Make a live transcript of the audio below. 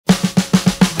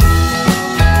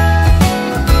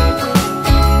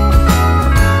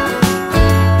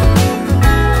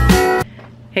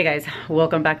Hey guys,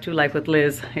 welcome back to Life with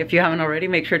Liz. If you haven't already,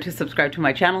 make sure to subscribe to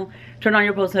my channel. Turn on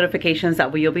your post notifications,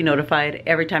 that way you'll be notified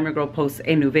every time your girl posts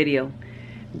a new video.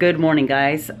 Good morning,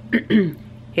 guys.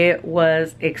 It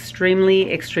was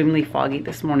extremely foggy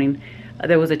this morning.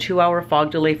 There was a 2-hour fog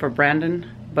delay for Brandon,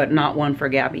 but not one for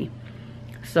Gabby.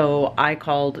 So I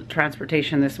called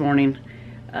transportation this morning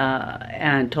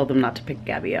and told them not to pick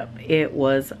Gabby up. It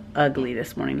was ugly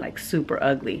this morning, like super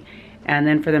ugly. And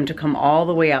then for them to come all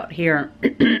the way out here,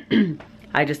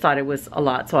 I just thought it was a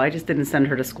lot. So I just didn't send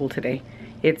her to school today.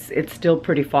 It's still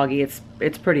pretty foggy. It's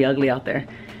pretty ugly out there.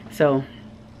 So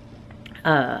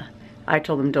I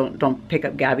told them don't pick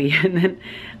up Gabby, and then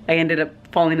I ended up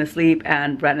falling asleep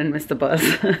and Brandon missed the bus.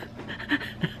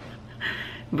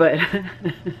 But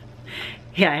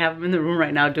yeah, I have him in the room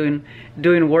right now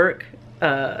doing work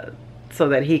so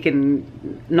that he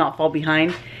can not fall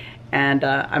behind. And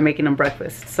I'm making him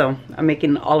breakfast. So I'm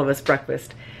making all of us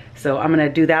breakfast. So I'm gonna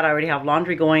do that. I already have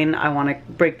laundry going. I wanna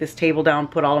break this table down,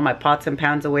 put all of my pots and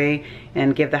pans away,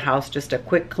 and give the house just a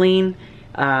quick clean.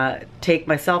 Take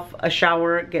myself a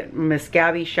shower, get Miss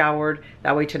Gabby showered.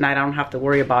 That way tonight I don't have to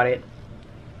worry about it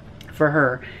for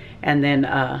her. And then,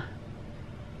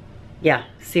 yeah,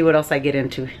 see what else I get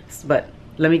into. But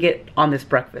let me get on this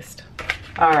breakfast.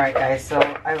 Alright guys, so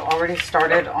I've already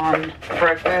started on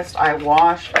breakfast. I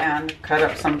washed and cut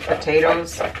up some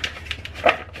potatoes.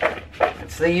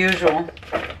 It's the usual.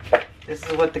 This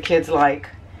is what the kids like.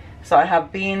 So I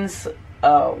have beans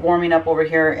warming up over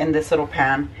here in this little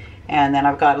pan. And then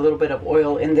I've got a little bit of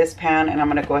oil in this pan, and I'm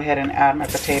going to go ahead and add my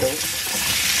potatoes.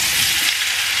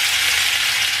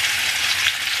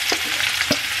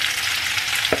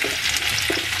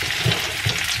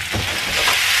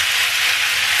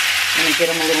 Get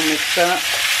them a little mixed up.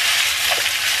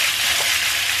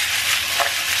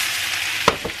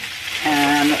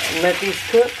 And let these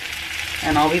cook,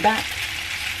 and I'll be back.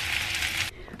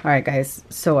 Alright guys,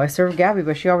 so I served Gabby,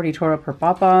 but she already tore up her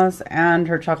papas and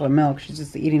her chocolate milk. She's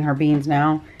just eating her beans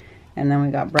now. And then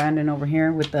we got Brandon over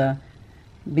here with the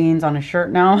beans on his shirt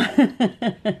now.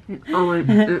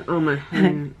 Oh my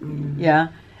hand. Yeah.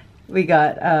 We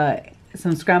got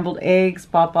some scrambled eggs,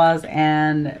 papas,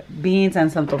 and beans,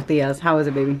 and some tortillas. How is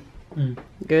it, baby?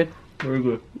 Good? Very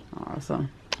good.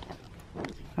 Awesome.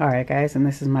 Alright guys, and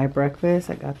this is my breakfast.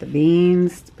 I got the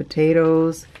beans,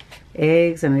 potatoes,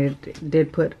 eggs, and I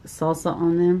did put salsa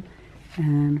on them,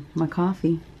 and my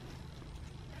coffee.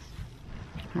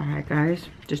 Alright guys,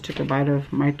 just took a bite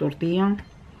of my tortilla.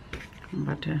 I'm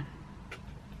about to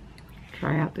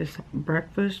try out this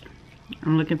breakfast.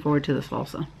 I'm looking forward to the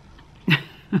salsa.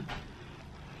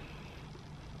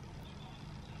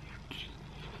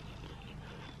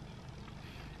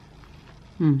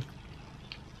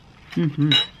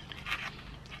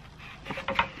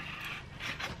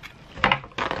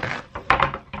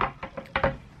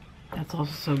 That's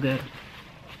also so good.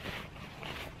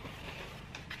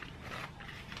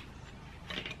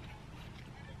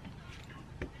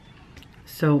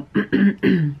 So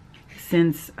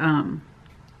since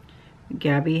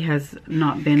Gabby has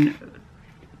not been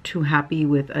too happy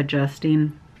with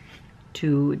adjusting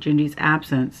to Gingy's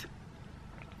absence,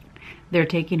 they're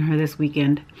taking her this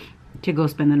weekend to go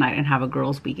spend the night and have a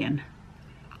girls' weekend.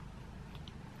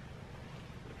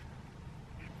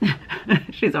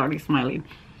 She's already smiling.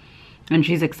 And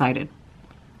she's excited.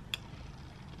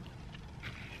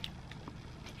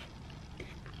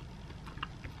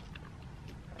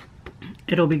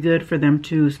 It'll be good for them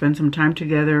to spend some time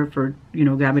together, for, you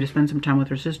know, Gabby to spend some time with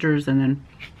her sisters, and then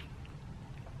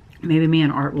maybe me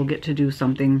and Art will get to do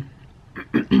something.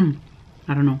 I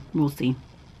don't know. We'll see.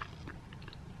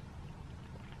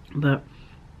 But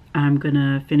I'm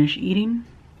gonna finish eating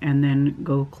and then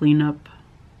go clean up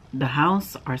the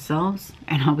house ourselves,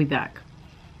 and I'll be back.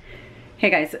 Hey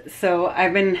guys, so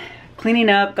I've been cleaning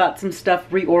up, got some stuff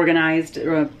reorganized,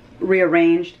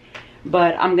 rearranged,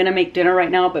 but I'm gonna make dinner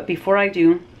right now. But before I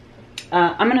do,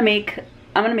 I'm gonna make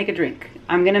a drink.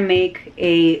 I'm gonna make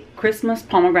a Christmas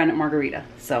pomegranate margarita.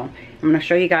 So I'm gonna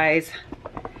show you guys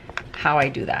how I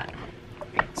do that.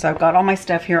 So I've got all my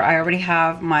stuff here. I already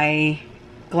have my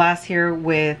glass here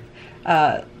with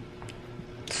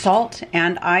salt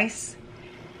and ice,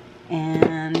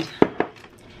 and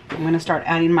I'm gonna start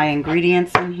adding my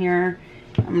ingredients in here.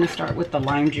 I'm gonna start with the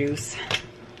lime juice.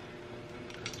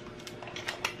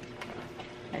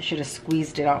 I should have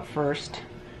squeezed it out first.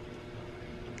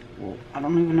 Well, I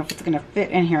don't even know if it's gonna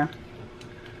fit in here.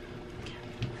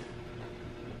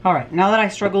 All right, now that I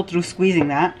struggled through squeezing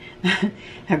that,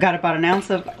 I've got about an ounce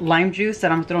of lime juice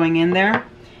that I'm throwing in there.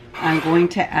 I'm going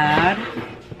to add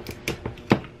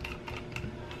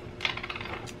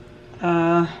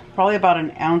probably about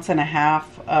 1.5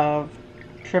 ounces of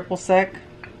triple sec.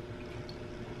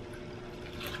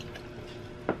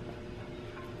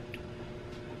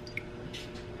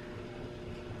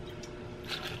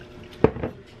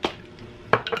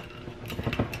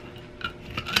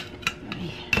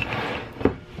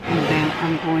 And then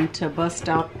I'm going to bust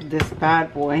out this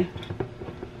bad boy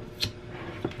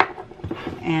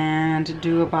and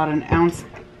do about 1.5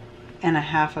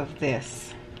 ounces of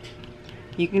this.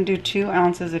 You can do 2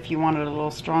 ounces if you want it a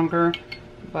little stronger,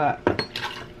 but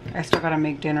I still gotta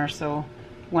make dinner, so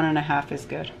 1.5 is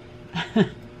good.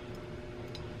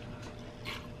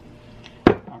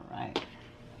 All right.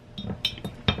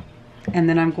 And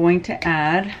then I'm going to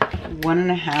add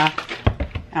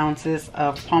 1.5 ounces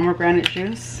of pomegranate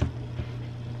juice.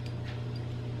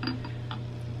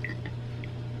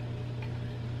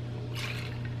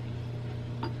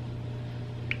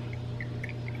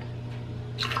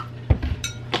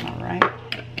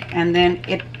 And then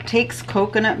it takes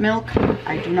coconut milk.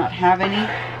 I do not have any,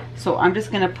 so I'm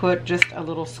just gonna put just a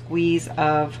little squeeze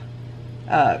of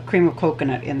cream of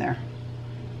coconut in there.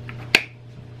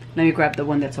 Let me grab the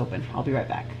one that's open. I'll be right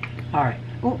back. All right.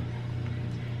 Oh,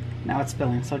 now it's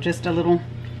spilling. So just a little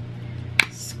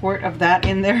squirt of that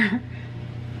in there,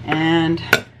 and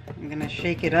I'm gonna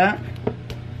shake it up.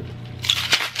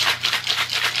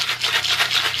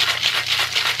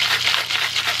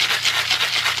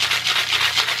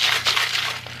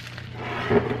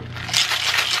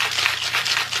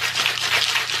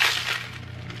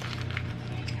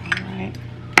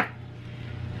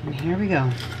 And here we go.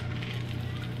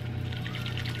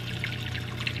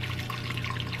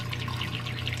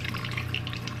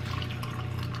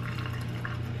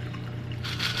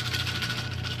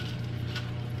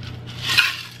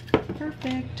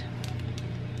 Perfect.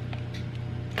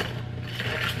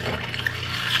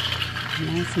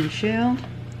 Nice and chilled.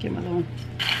 Give them a little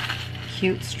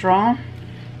cute straw.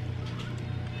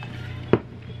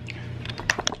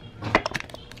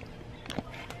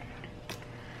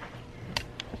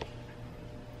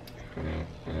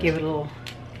 Give it a little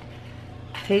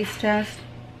taste test.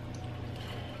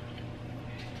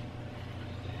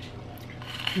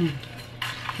 Oh,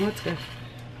 it's good.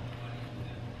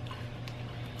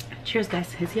 Cheers,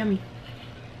 guys. It's yummy.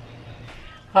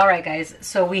 All right, guys.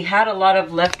 So we had a lot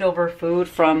of leftover food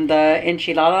from the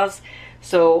enchiladas.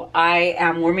 So I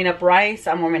am warming up rice.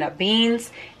 I'm warming up beans.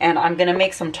 And I'm going to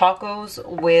make some tacos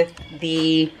with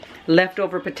the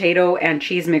leftover potato and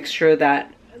cheese mixture that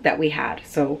we had.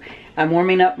 So I'm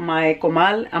warming up my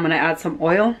comal. I'm gonna add some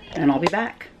oil and I'll be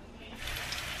back.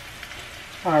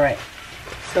 All right,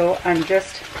 so I'm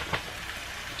just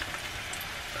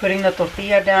putting the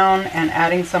tortilla down and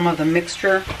adding some of the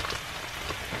mixture.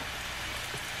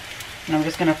 And I'm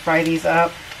just gonna fry these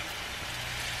up.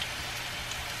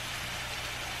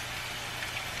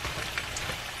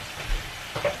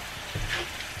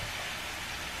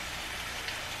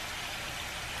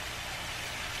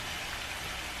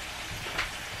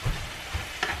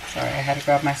 Sorry, I had to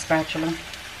grab my spatula.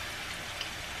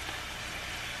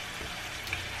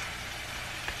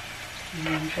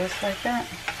 And just like that.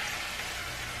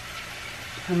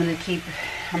 I'm gonna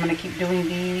keep doing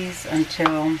these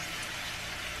until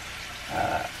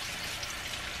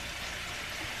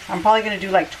I'm probably gonna do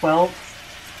like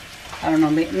 12. I don't know,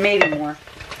 maybe more,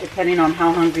 depending on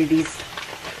how hungry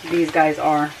these guys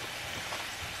are.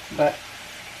 But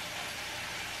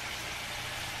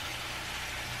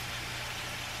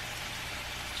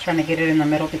trying to get it in the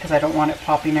middle because I don't want it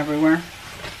popping everywhere.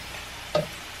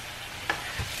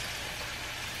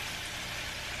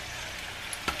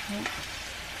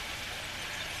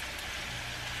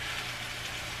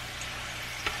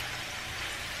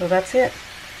 So that's it.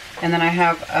 And then I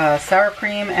have sour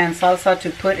cream and salsa to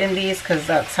put in these because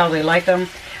that's how they like them.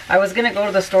 I was gonna go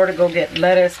to the store to go get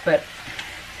lettuce, but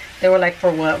they were like,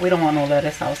 for what? We don't want no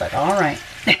lettuce. I was like, all right.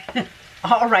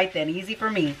 All right then, easy for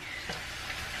me.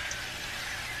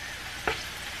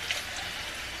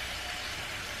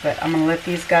 But I'm gonna let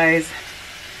these guys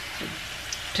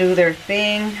do their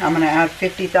thing. I'm gonna add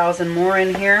 50,000 more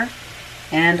in here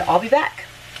and I'll be back.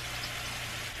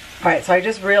 All right, so I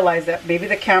just realized that maybe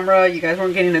the camera, you guys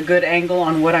weren't getting a good angle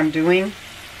on what I'm doing.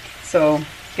 So I'm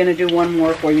gonna do one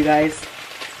more for you guys.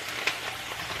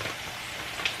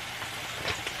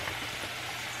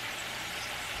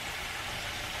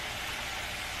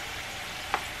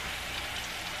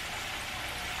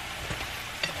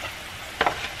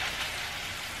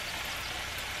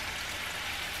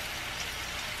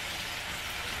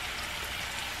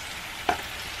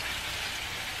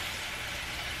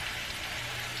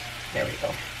 There we go.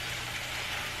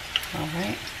 All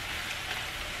right,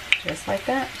 just like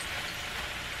that.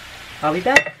 I'll be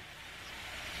back.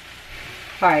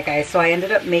 Alright guys, so I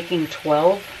ended up making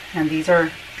 12, and these are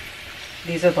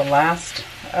the last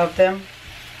of them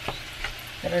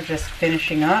that are just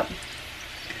finishing up.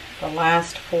 The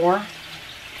last 4.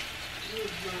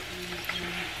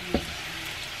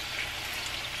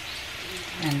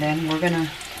 And then we're gonna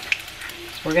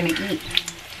eat.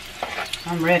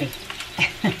 I'm ready.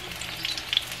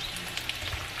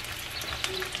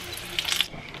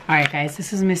 Alright guys,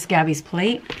 this is Miss Gabby's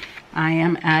plate. I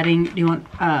am adding, do you want,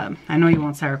 I know you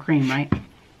want sour cream, right?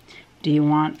 Do you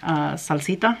want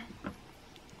salsita?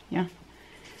 Yeah.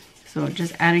 So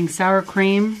just adding sour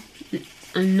cream.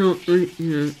 No.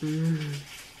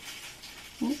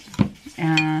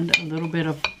 And a little bit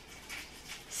of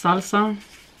salsa.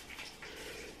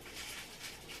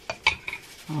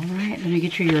 Alright, let me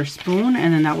get you your spoon,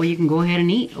 and then that way you can go ahead and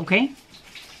eat, okay?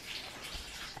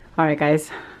 Alright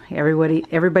guys,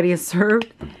 everybody is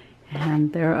served.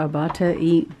 And they're about to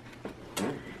eat.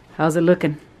 How's it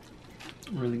looking?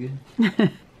 Really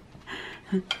good.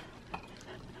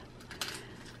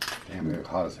 Damn, they're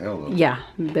hot as hell though. Yeah,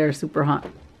 they're super hot.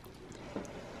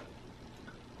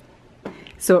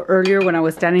 So earlier when I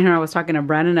was standing here, I was talking to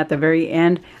Brandon at the very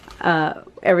end.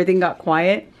 Everything got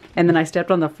quiet, and then I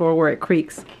stepped on the floor where it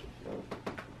creaks.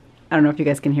 I don't know if you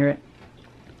guys can hear it.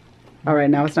 All right,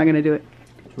 now it's not gonna do it.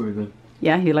 It's really good.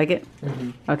 Yeah, you like it?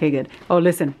 Okay, good. Oh,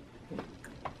 listen.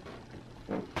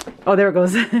 Oh, there it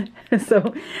goes.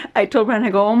 So I told Brandon,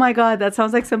 I go, oh my God, that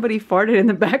sounds like somebody farted in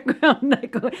the background. I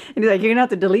go, and he's like, you're gonna have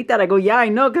to delete that. I go, yeah, I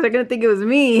know, because they're gonna think it was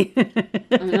me.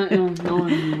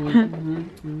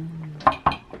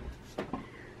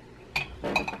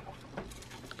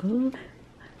 Ooh.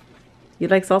 You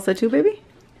like salsa too, baby?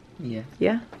 Yeah.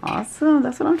 Yeah, awesome.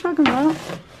 That's what I'm talking about.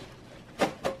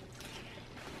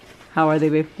 How are they,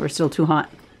 babe? We're still too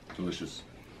hot. Delicious.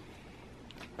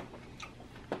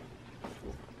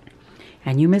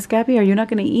 And you, Miss Gabby, are you not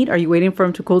going to eat? Are you waiting for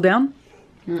them to cool down?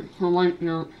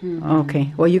 No.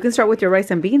 Okay. Well, you can start with your rice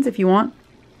and beans if you want.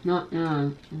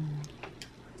 No.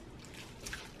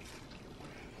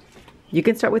 You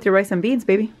can start with your rice and beans,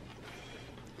 baby.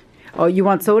 Oh, you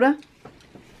want soda?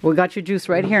 We got your juice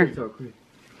right here.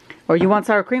 Or you want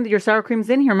sour cream? Your sour cream's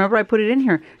in here. Remember, I put it in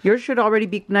here. Yours should already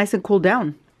be nice and cooled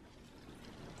down.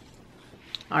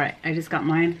 All right, I just got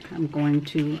mine. I'm going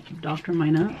to doctor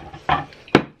mine up.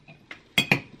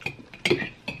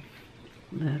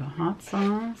 Little hot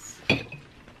sauce,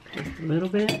 just a little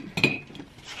bit.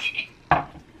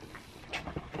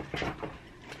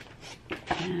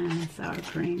 And sour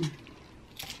cream.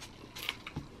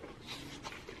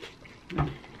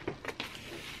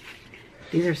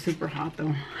 These are super hot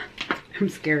though. I'm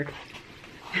scared.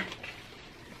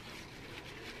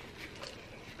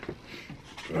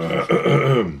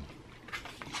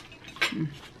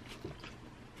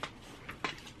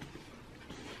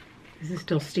 This is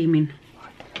still steaming.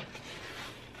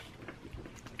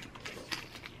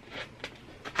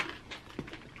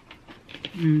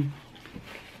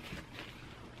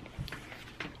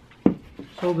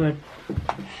 So good.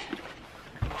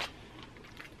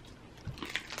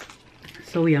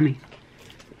 So yummy.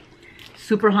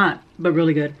 Super hot, but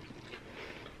really good.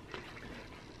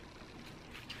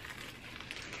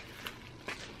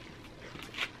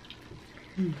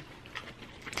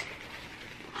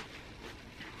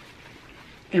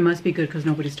 It must be good because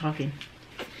nobody's talking.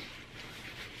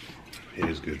 It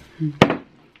is good.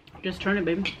 Just turn it,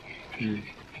 baby.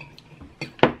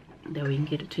 That way we can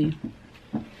get it to you.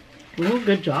 Well,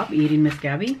 good job eating, Miss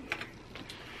Gabby.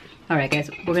 All right, guys,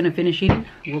 we're gonna finish eating.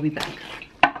 We'll be back.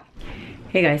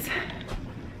 Hey, guys,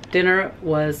 dinner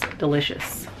was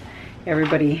delicious.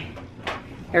 Everybody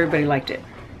liked it.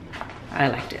 I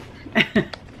liked it.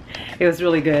 It was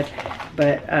really good.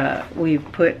 But we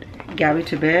put Gabby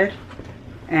to bed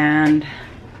and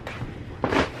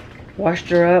washed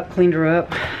her up, cleaned her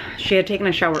up. She had taken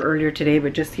a shower earlier today,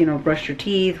 but just, you know, brushed her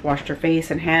teeth, washed her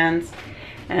face and hands,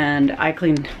 and I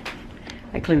cleaned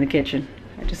the kitchen.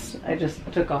 I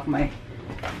just took off my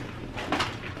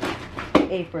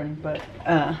apron, but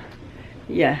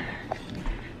yeah,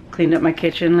 cleaned up my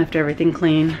kitchen, left everything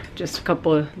clean. Just a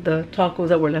couple of the tacos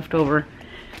that were left over.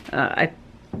 I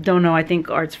don't know, I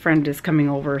think Art's friend is coming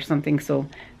over or something, so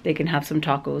they can have some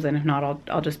tacos, and if not,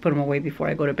 I'll just put them away before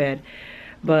I go to bed.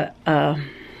 But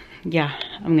yeah,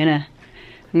 I'm gonna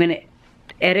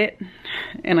edit,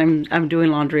 and I'm doing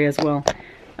laundry as well.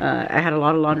 I had a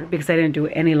lot of laundry because I didn't do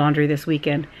any laundry this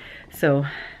weekend, so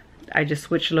I just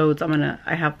switched loads.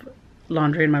 I have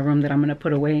laundry in my room that I'm gonna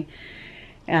put away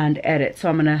and edit. So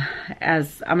I'm gonna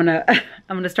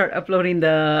start uploading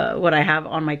what I have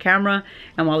on my camera,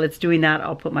 and while it's doing that,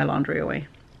 I'll put my laundry away.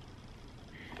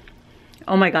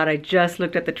 Oh my God, I just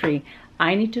looked at the tree.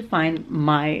 I need to find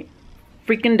my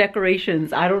freaking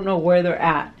decorations. I don't know where they're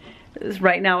at.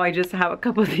 Right now I just have a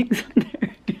couple of things on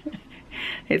there.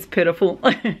 It's pitiful.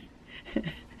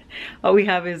 All we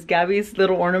have is Gabby's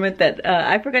little ornament that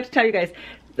I forgot to tell you guys.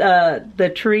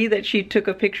 The tree that she took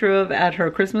a picture of at her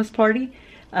Christmas party,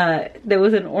 there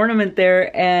was an ornament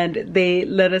there and they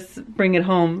let us bring it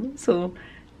home. So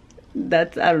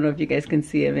that's, I don't know if you guys can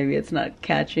see it. Maybe it's not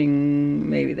catching.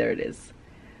 Maybe there it is.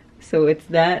 So it's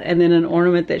that, and then an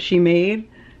ornament that she made.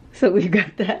 So we've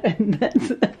got that,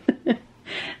 and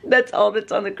that's all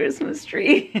that's on the Christmas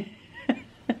tree.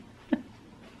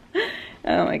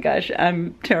 Oh my gosh,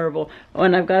 I'm terrible. Oh,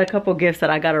 and I've got a couple gifts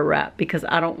that I gotta wrap because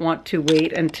I don't want to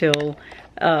wait until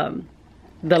the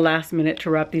last minute to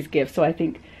wrap these gifts. So I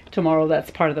think tomorrow that's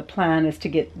part of the plan, is to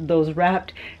get those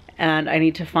wrapped, and I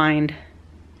need to find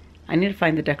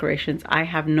the decorations. I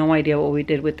have no idea what we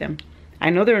did with them. I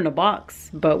know they're in a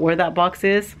box, but where that box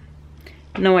is,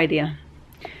 no idea.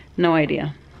 No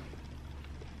idea.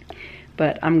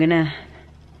 But I'm gonna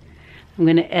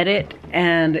edit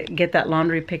and get that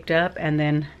laundry picked up, and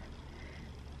then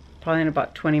probably in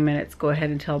about 20 minutes go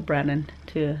ahead and tell Brandon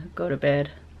to go to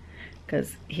bed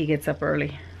because he gets up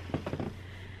early.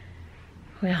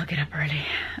 We all get up early.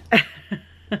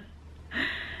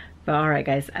 But all right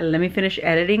guys, let me finish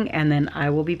editing and then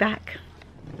I will be back.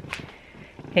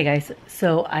 Hey guys,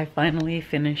 so I finally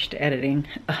finished editing.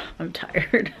 I'm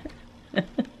tired.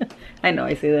 I know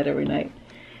I say that every night.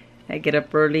 I get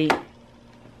up early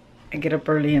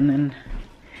and then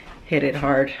hit it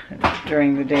hard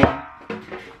during the day.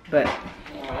 But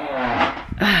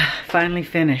finally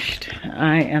finished.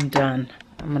 I am done.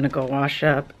 I'm gonna go wash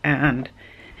up and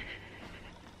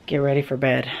get ready for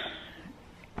bed.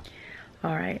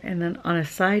 All right, and then on a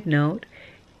side note,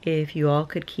 if you all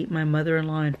could keep my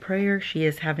mother-in-law in prayer, she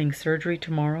is having surgery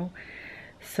tomorrow.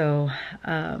 So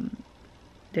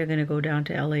they're gonna go down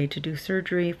to LA to do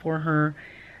surgery for her.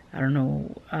 I don't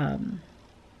know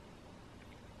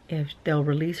if they'll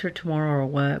release her tomorrow or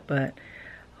what, but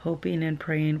hoping and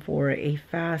praying for a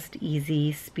fast,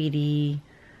 easy, speedy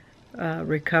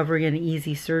recovery and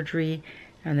easy surgery,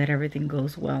 and that everything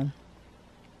goes well.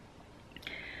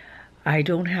 I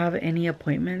don't have any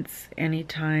appointments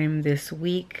anytime this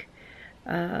week,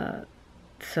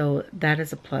 so that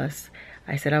is a plus.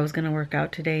 I said I was going to work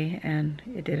out today, and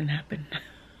it didn't happen.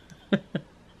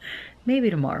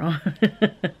 Maybe tomorrow.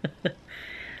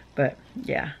 But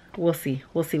yeah, we'll see.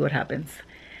 We'll see what happens.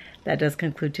 That does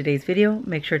conclude today's video.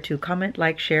 Make sure to comment,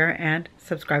 like, share, and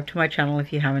subscribe to my channel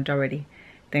if you haven't already.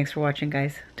 Thanks for watching,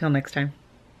 guys. Till next time.